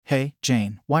Hey,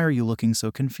 Jane, why are you looking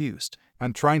so confused?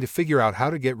 I'm trying to figure out how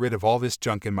to get rid of all this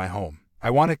junk in my home. I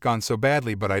want it gone so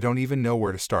badly, but I don't even know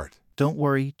where to start. Don't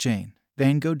worry, Jane.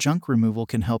 Van Gogh Junk Removal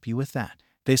can help you with that.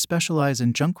 They specialize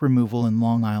in junk removal in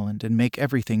Long Island and make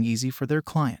everything easy for their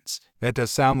clients. That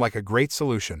does sound like a great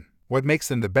solution. What makes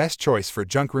them the best choice for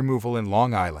junk removal in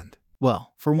Long Island?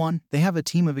 Well, for one, they have a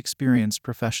team of experienced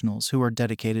professionals who are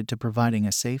dedicated to providing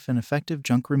a safe and effective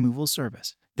junk removal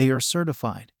service. They are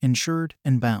certified, insured,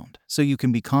 and bound, so you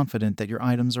can be confident that your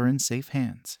items are in safe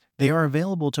hands. They are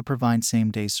available to provide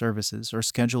same-day services or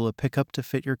schedule a pickup to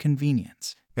fit your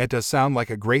convenience. That does sound like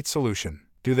a great solution.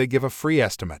 Do they give a free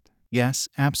estimate? Yes,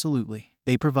 absolutely.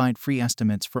 They provide free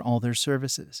estimates for all their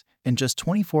services. In just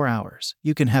 24 hours,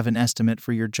 you can have an estimate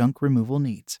for your junk removal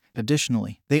needs.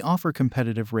 Additionally, they offer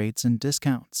competitive rates and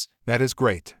discounts. That is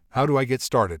great. How do I get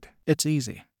started? It's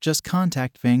easy. Just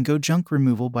contact Van Gogh Junk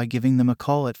Removal by giving them a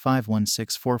call at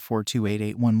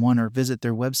 516-442-8811 or visit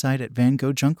their website at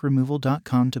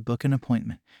vangoghjunkremoval.com to book an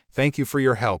appointment. Thank you for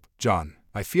your help, John.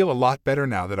 I feel a lot better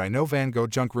now that I know Van Gogh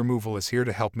Junk Removal is here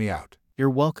to help me out.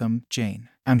 You're welcome, Jane.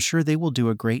 I'm sure they will do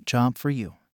a great job for you.